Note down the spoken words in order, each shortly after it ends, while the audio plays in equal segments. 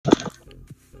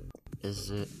is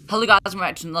it? Hello guys, welcome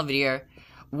back to another video.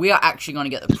 We are actually going to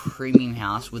get the premium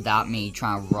house without me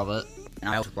trying to rob it. And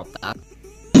I also robbed that.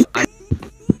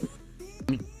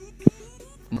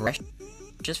 I'm a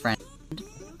precious friend.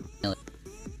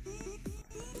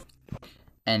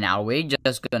 And now we're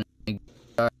just gonna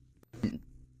go.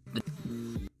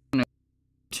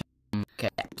 Okay,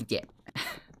 yeah.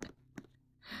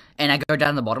 And I go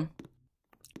down the bottom.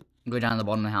 Go down the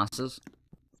bottom of the houses.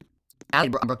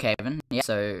 Brookhaven, yeah,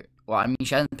 so, well, I mean,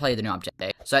 she hasn't played the new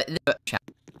update. So,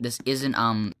 this isn't,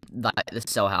 like, the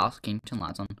cell house. Can you turn the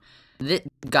lights on?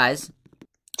 Guys.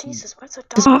 Jesus, why so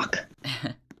dark?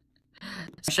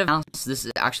 This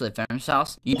is actually a furnished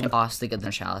house. You can pass the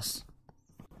furnished house.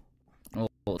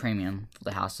 Or premium for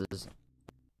the houses.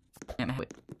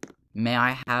 May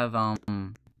I have,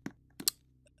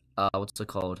 what's it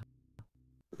called?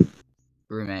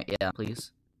 Roommate, yeah,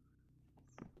 please.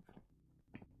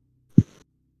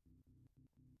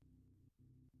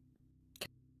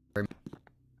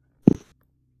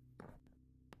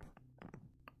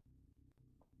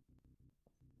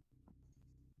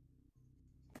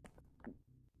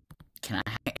 Can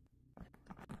I?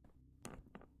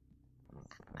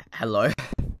 Hello?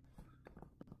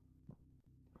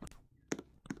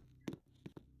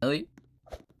 Really?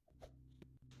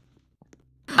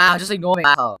 Wow, just ignore me.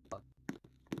 Wow.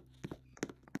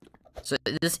 So,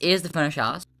 this is the furnished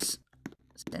house.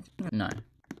 No.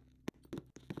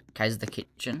 Okay, this is the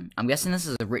kitchen. I'm guessing this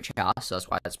is a rich house, so that's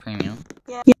why it's premium.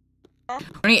 Yeah.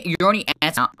 You're only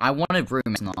answering. I wanted room,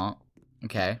 it's not.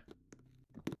 Okay.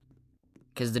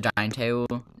 Because the dining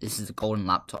table, this is the golden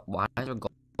laptop. Why is there a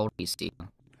gold PC?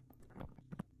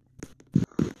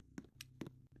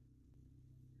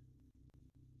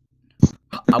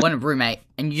 I want a roommate,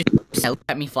 and you just looked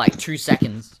at me for like 2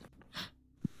 seconds.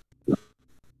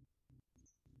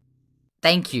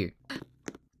 Thank you.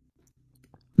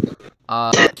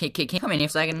 Can you come in here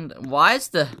for a second? Why is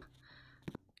the...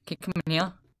 Can you come in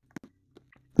here?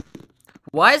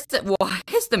 Why is the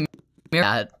mirror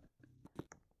bad?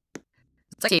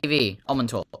 It's like TV. I'm on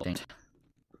toilet. It's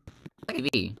like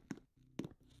TV.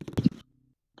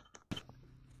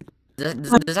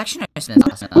 There's actually no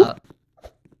stairs.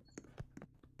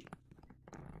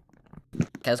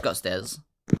 Okay, let's go upstairs.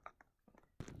 You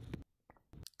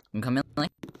can come in,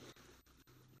 like.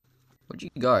 Where'd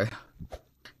you go?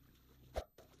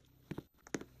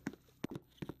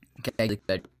 Okay,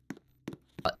 good.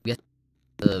 We have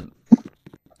the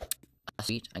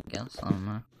suite, I guess. I don't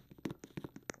know.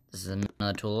 This is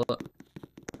another toilet.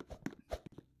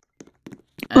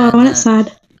 Oh, I went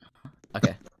outside.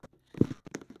 Okay.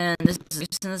 And this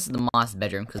is the master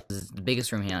bedroom because this is the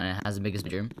biggest room here and it has the biggest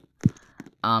bedroom.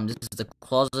 This is the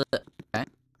closet. Okay.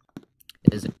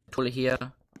 There's a toilet here.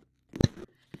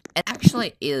 It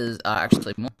actually is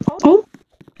actually more. Oh.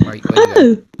 Where you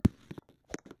go?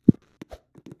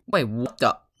 Wait, what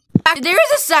the? There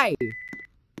is a save!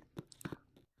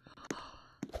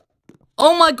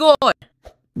 Oh my god!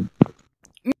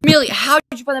 Millie, how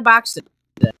did you find that by accident?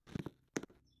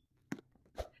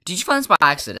 Did you find this by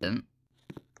accident?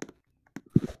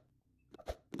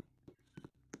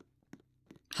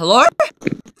 Hello?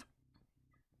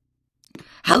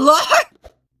 Hello?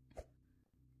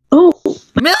 Oh.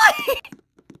 Millie!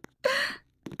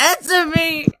 Answer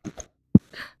me!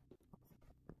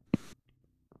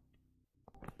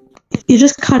 You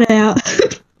just cut out.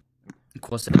 Of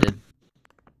course I did.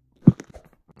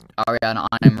 Ariana,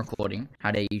 I am recording.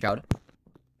 How dare you, child?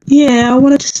 Yeah, I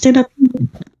wanted to stand up.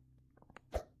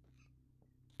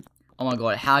 Oh my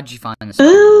god, how did you find this?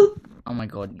 Oh. Oh my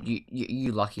god,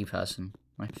 you lucky person.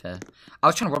 Like fair. I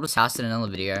was trying to rob this house in another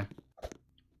video.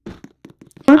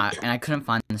 And I couldn't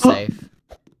find the safe.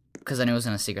 Because I knew it was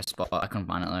in a secret spot. I couldn't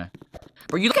find it though.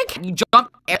 Bro, you look like you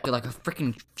jump out like a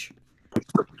freaking...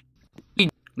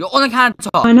 You're on the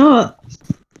countertop! Why not?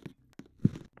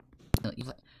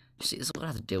 See, this is what I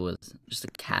have to deal with. Just a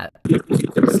cat.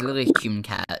 It's literally a human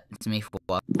cat. It's me for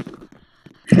what?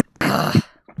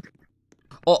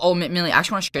 Oh, Millie, I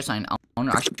actually want to share something. I want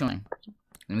to actually join.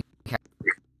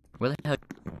 Where the hell?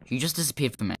 You just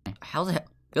disappeared from me. How the hell?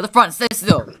 You're the front. Stay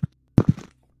still.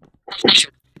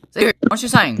 Stay here. What you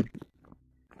saying?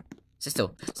 Stay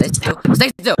still. Stay still. Stay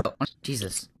still.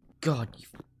 Jesus. God, you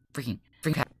freaking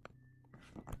cat.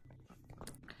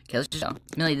 Okay, let's just go.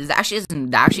 Millie, there actually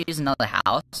is another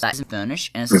house that isn't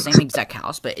furnished, and it's the same exact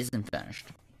house, but it isn't furnished.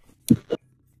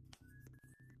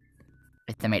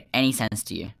 If that made any sense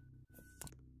to you.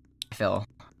 I feel.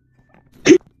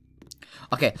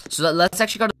 Okay, so let's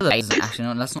actually go to the base. Actually,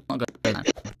 no, let's not go to that.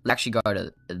 Let's actually go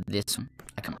to this one.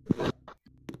 Come on.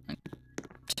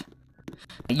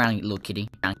 You little kitty.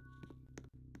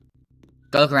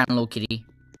 Go look around, little kitty.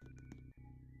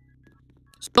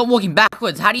 Stop walking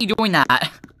backwards. How are you doing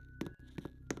that?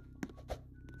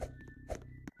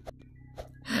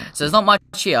 So there's not much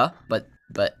here, but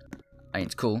I mean,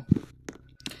 it's cool.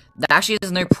 There actually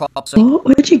is no props. Oh,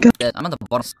 where'd you go? I'm at the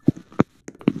bottom.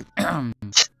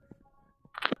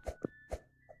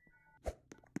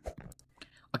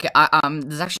 Okay,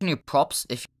 there's actually no props.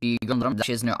 If you go on the bottom, there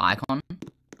actually is no icon.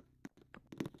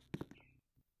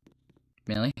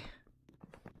 Really?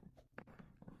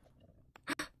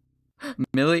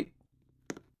 Millie?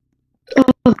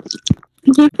 Oh,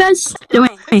 you guys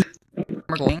doing?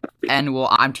 And well,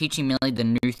 I'm teaching Millie the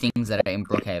new things that are in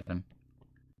Brookhaven.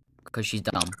 Because she's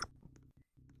dumb.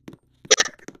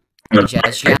 She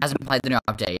hasn't played the new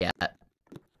update yet.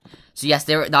 So yes,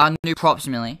 there are new props,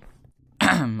 Millie.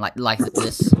 like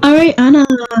this. Ariana.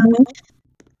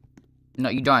 No,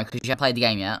 you don't, because you haven't played the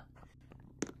game yet.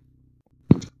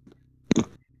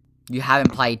 You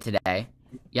haven't played today.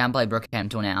 You haven't played Brookhaven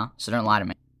until now, so don't lie to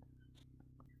me.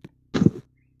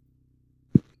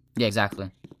 Yeah, exactly.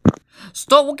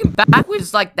 Stop walking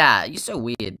backwards like that. You're so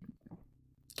weird.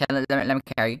 Okay, let me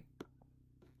carry you.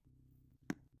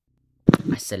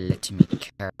 I said let me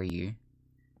carry you.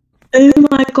 Oh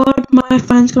my god, my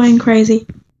phone's going crazy.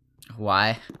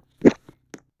 Why?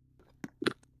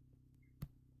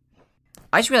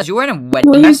 I just realized you're wearing a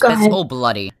wedding dress, but it's all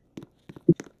bloody.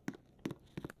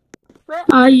 Where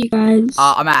are you guys?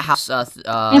 I'm at house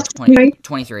 23.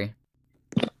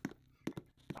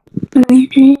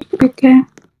 23. Okay.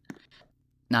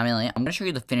 Now, Millie, I'm gonna show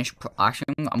you the finished.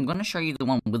 Actually, I'm gonna show you the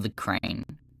one with the crane.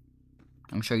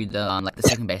 I'm gonna show you the like the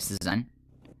second base design.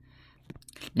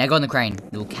 Now go on the crane,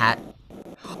 little cat.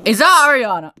 Is that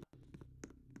Ariana?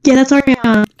 Yeah, that's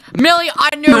Ariana. Millie,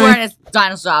 I knew wearing a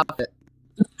dinosaur outfit.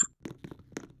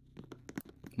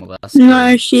 Well,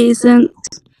 No, she isn't.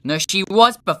 No, she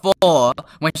was before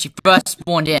when she first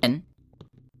spawned in.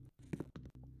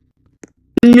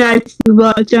 No, she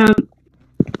wasn't.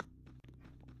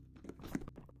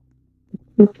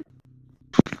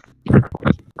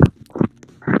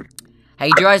 Hey,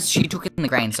 you realize she took it in the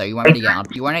crane, so you won't be able to get up.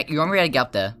 You won't be able to get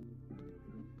up there.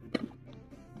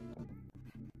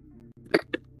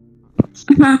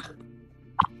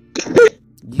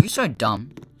 You're so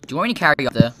dumb. Do you want me to carry you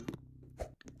up there?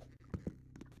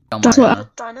 Don't That's worry, what Anna.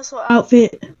 dinosaur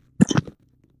outfit.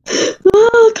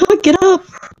 Oh, can't get up.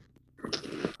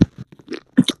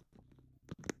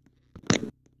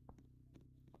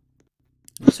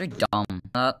 You're so dumb.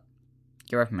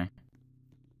 Get away from me.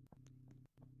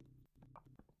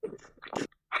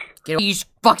 Get away, you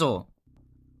fuckle!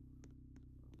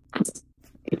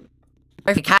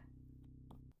 Perfect cat.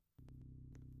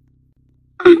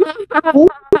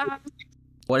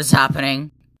 What is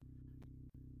happening?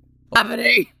 What's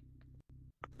happening?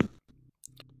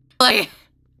 Like,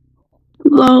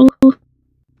 Lol.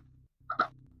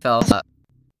 fell.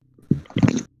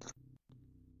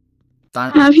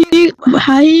 Have you?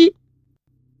 Why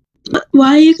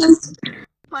are you guys?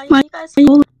 Why are you guys?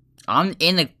 I'm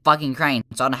in the fucking crane,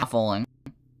 so I'm not falling.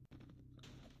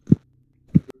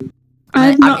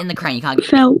 I've I'm not in the crane, you can't get.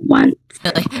 fell once.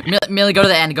 Millie, go to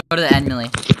the end, go to the end, Millie.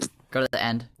 Go to the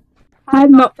end. I've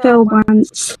not fell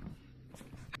once.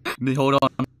 Millie, hold on.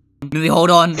 Millie, hold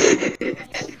on.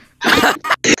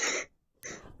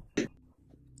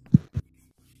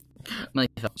 Millie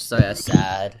felt so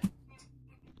sad.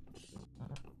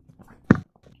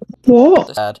 What?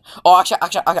 So sad. Oh, actually, I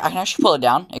can actually pull it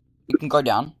down. It can go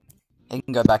down. It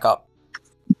can go back up.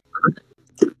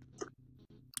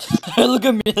 Look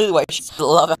at Millie, wait, I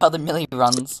love how the Millie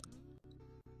runs.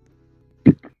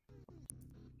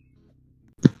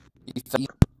 You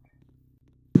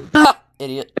ha!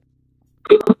 Idiot.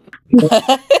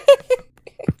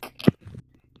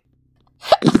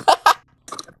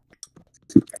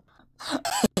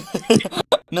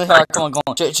 Millie, alright, come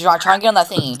on. Try and get on that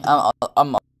thingy.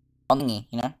 On thingy,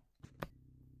 you know?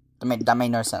 That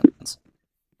made no sense.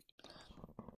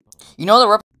 You know the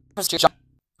rope is to jump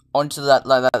onto that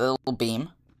little beam?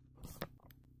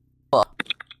 Oh.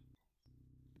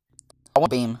 I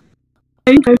want a beam.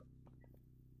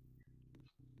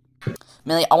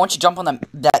 Millie, I want you to jump on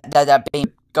that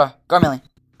beam. Go, Millie.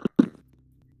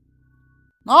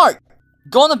 No!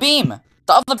 Go on the beam!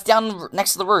 The other down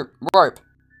next to the rope.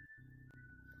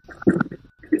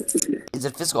 Is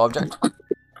it a physical object?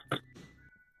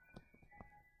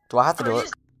 Do I have to do it?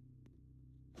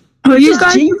 Are you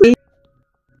guys?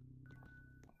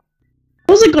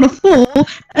 I wasn't gonna fall.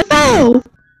 I fell.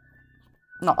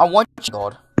 No, I want you,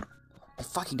 God. You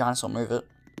fucking dinosaur, move it.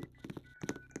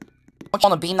 I want you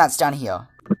on the beam that's down here.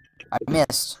 I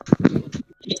missed.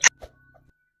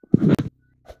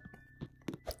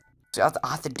 I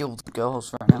have to deal with the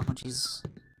girls right now. Jesus. Oh,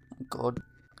 God.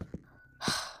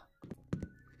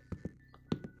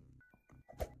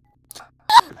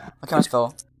 Okay, I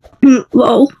fell.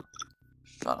 Lol.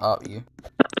 Shut up, you.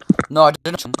 No, I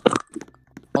didn't.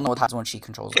 Oh no, what happens when she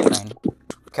controls the train.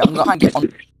 Okay, I'm gonna try and get on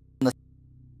the.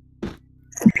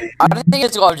 I don't think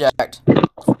it's an object.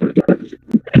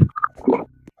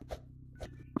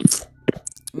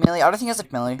 Millie, I don't think it's a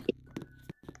Millie.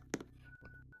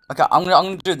 Okay, I'm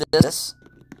gonna do this.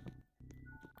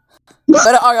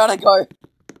 Better Ariana go.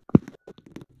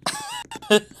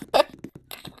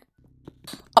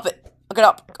 Up it. Get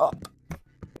up. Go up.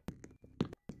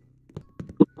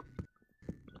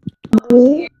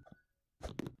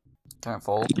 Don't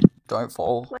fall. Don't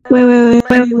fall. Wait.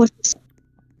 What's this?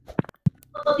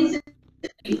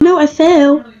 No, I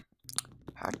fell.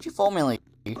 How did you fall, Millie?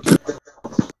 Come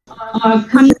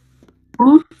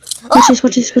on. Watch this.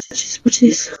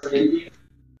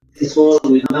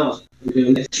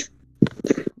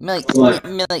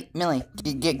 Millie,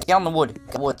 get on the wood.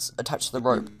 Get woods attached to the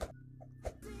rope.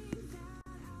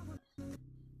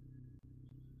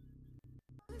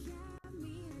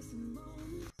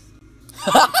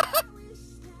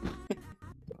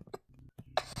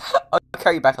 I'll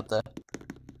carry you back up there.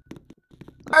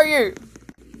 Where are you?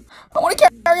 I want to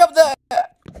carry you up there.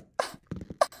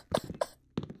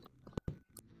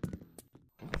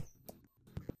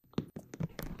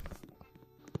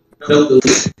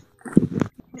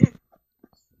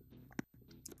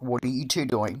 What are you two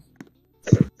doing?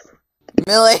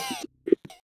 Millie!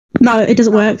 No, it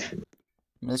doesn't work.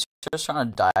 Millie's just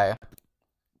trying to die.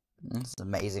 This is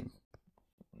amazing.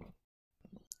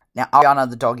 Now, Ariana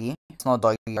the doggy. It's not a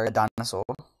doggy, it's a dinosaur.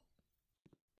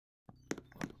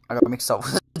 I got mixed up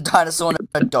with a dinosaur and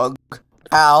a dog.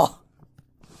 Ow.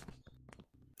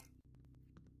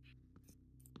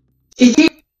 Did you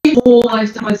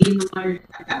always in the mode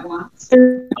at once?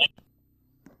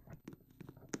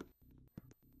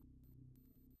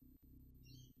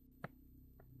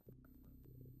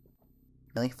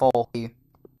 Millie, fall. You.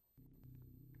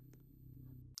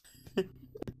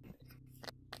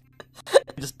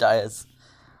 Just dies.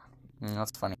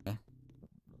 That's funny.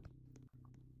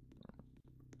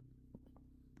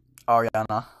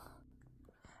 Ariana.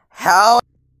 How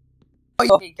are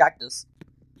you eating cactus?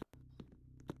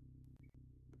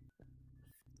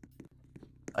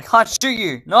 I can't shoot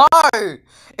you. No! It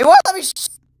won't let me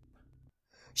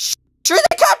shoot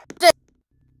the captain!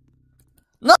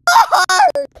 No!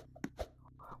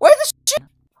 Where's the shit?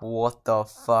 What the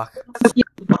fuck?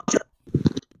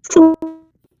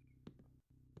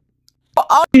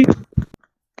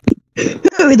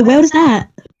 Who in the world is that?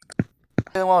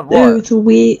 What? Oh, it's a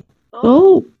weird.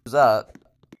 Oh. Who's that?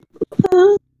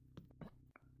 Who's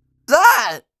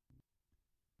that?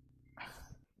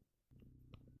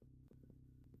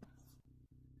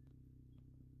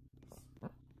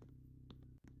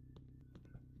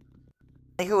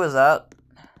 Hey, who was that?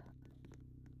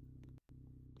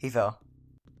 He fell.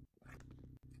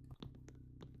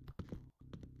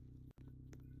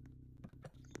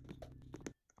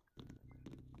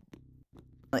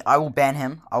 I will ban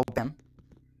him. I will ban him.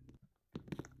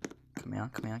 Come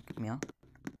here.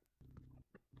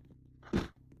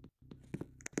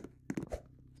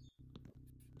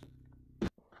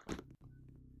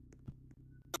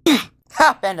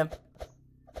 Ha! Banned him.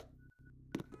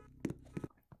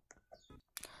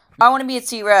 I want to be a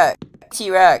T-Rex.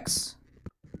 T-Rex.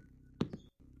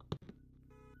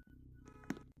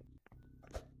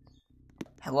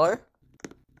 Hello?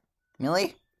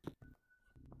 Millie?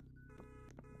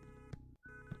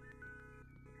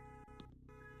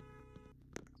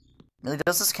 Millie,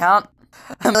 does this count?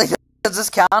 Millie, does this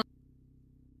count?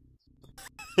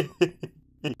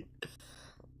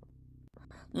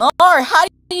 No, how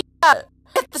do you do that?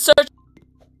 Hit the search.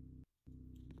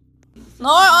 No,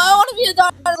 I want to be a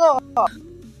dinosaur.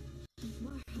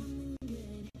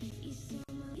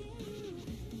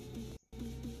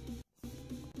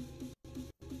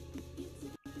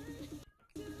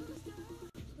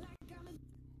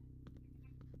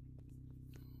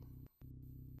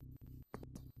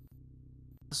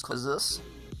 What is this?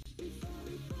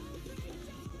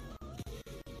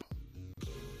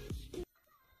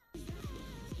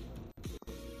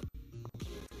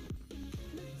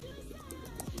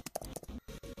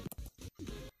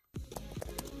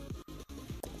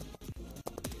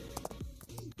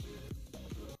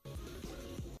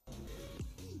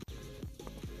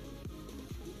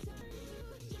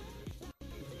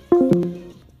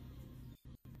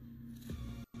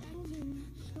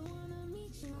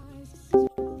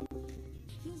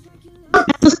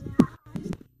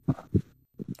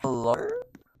 Hello?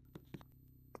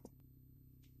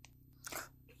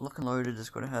 Look and loaded.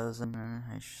 Discord has an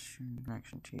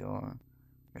connection to your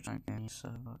game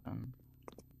server.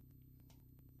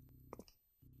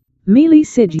 Mily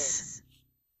Sigis.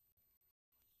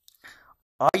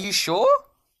 Are you sure?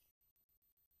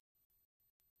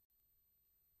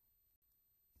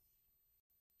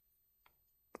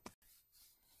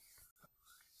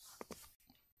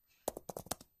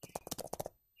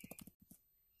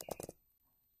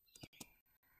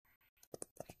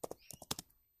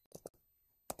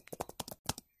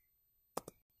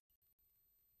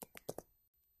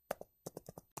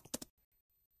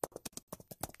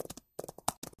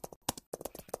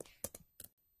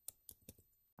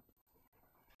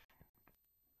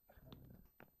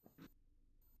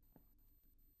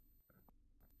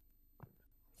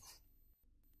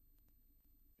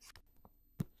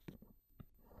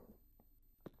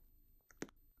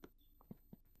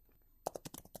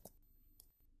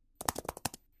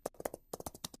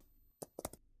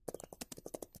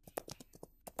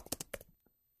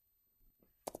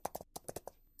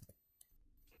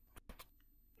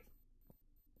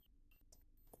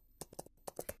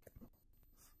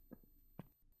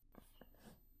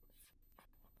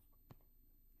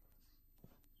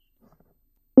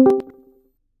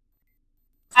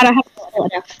 I don't have to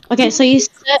order. Okay, so you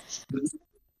search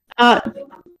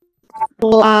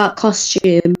for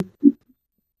costume.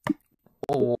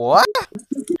 What?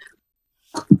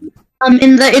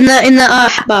 In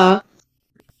the bar.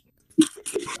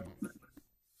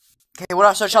 Okay, what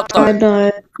I search up I though?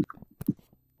 know.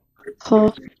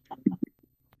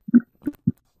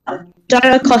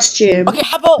 Dino costume. Okay,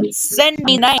 how about send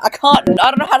me name? I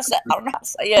don't know how to say. I don't know how to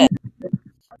say it.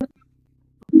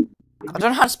 I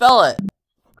don't know how to spell it.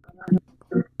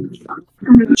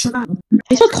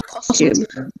 It's a costume.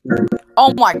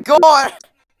 Oh my god!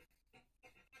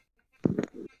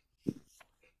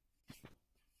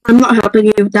 I'm not helping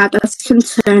you with that. That's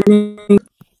concerning.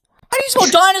 How do you spell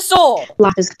dinosaur?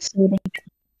 Life is concerning.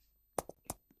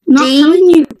 Not telling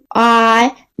you.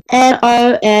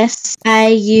 DINOSAUR.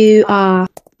 I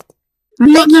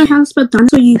don't know how to spell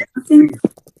dinosaur. You fucking.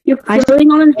 You're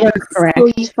throwing on an Yeah, correct.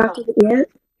 Oh, you fucking idiot.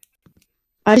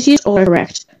 I just used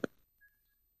autocorrect.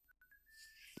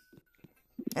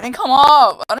 It didn't come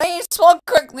up. I didn't spell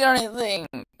correctly or anything.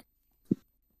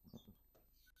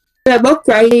 Yeah, what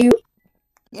grade are you?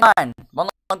 Fine. I'm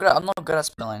not good at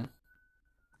spelling.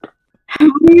 How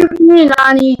are you in nine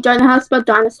and you don't know how to spell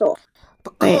dinosaur?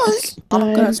 Because I'm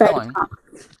not good at spelling.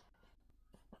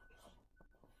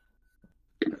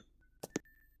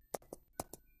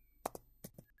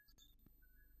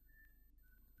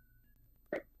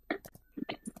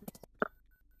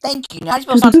 Thank you. Now how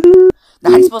do you spell now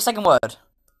how do you spell the second word?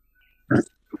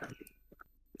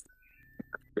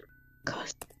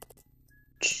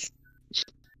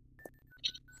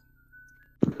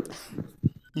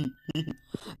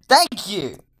 Thank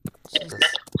you. Jesus.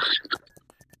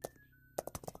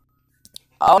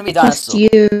 I want to be a dinosaur.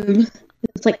 Costume.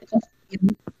 It's like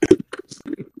It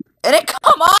didn't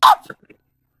come up.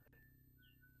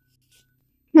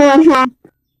 Really?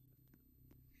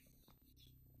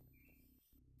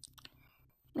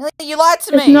 You lied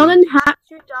to me. It's not in hat,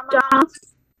 you dumbass.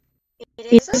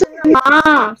 It's in the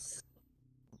mask.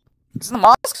 It's in the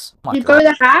masks? Oh my You God. go to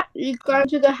the hat, you go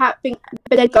to the hat thing,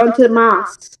 but then go into the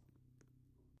mask.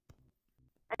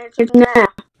 And it's in there.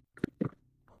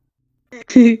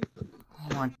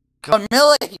 Oh my God,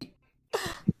 Millie!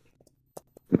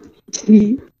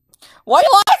 Why you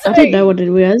lying to I me? don't know what it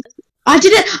was. I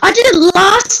did it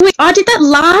last week. I did that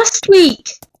last week.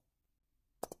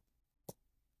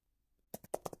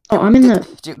 Oh, I'm in the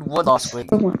Dude, what last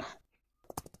week? wrong one.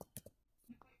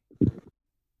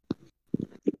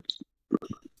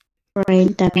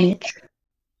 Brain damage.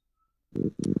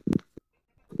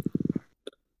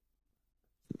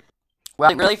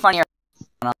 Well, really funny.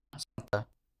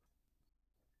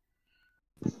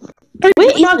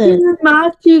 Where is Not it? in the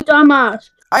mask, you dumbass.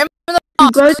 I'm in the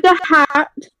You go to the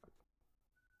hat,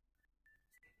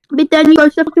 but then you go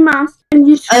to the fucking mask, and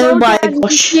you scroll my down and you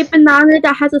gosh. see a banana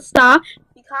that has a star.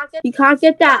 You can't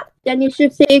get that. Then you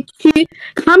should say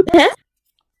compass,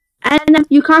 and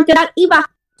you can't get that either.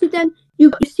 So then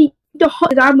you see the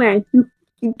hot that I'm wearing.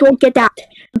 You don't get that.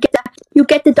 You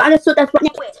get the dinosaur that's right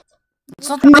next to it. It's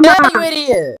not the bag, you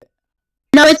idiot!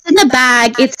 No, it's in the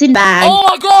bag. It's in bag. Oh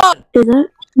my God! Is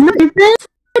it? No, is it?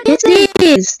 Yes, it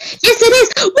is. Yes, it is.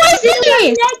 What is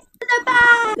this? Next to the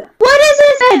bag. What is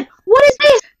this then? What is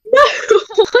this? No,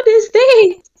 what is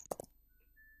this?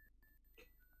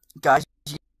 Guys,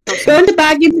 Go in the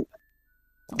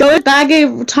bag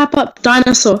and type up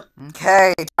dinosaur.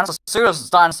 okay, dinosaur, serious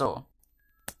dinosaur.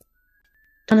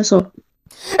 Dinosaur.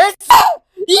 It's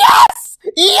Yes!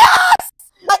 Yes!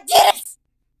 I did it!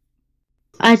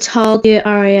 I told you,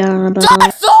 Ariana.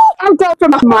 Dinosaur! I'll go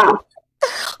from a mile.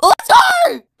 Let's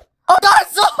go! Oh,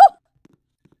 dinosaur!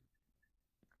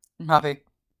 I'm happy.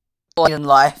 All in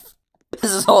life.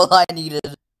 This is all I needed.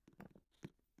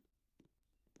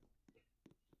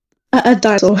 A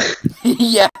dinosaur.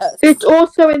 Yes! It's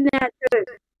also in there too.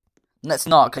 No, it's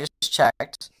not, because I just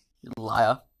checked. You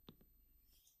liar.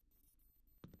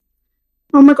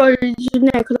 Oh my god, it's in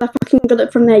there because I fucking got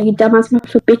it from there, you dumbass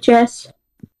motherfucker bitch ass.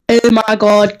 Oh my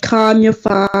god, calm your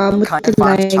farm with Calm the your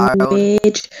farm, child.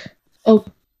 language. Oh,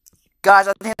 Guys,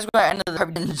 I think that's where I ended the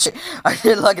recording. I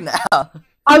did like an hour.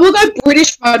 I will go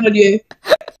British mode on you.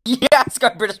 Yes, go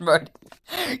British mode.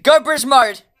 Go British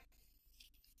mode.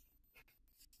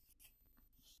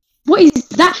 What is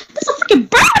that? There's a freaking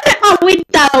bird at my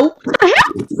window. What the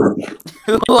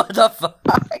hell? What the fuck?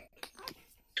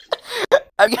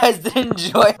 You guys did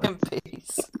enjoy him.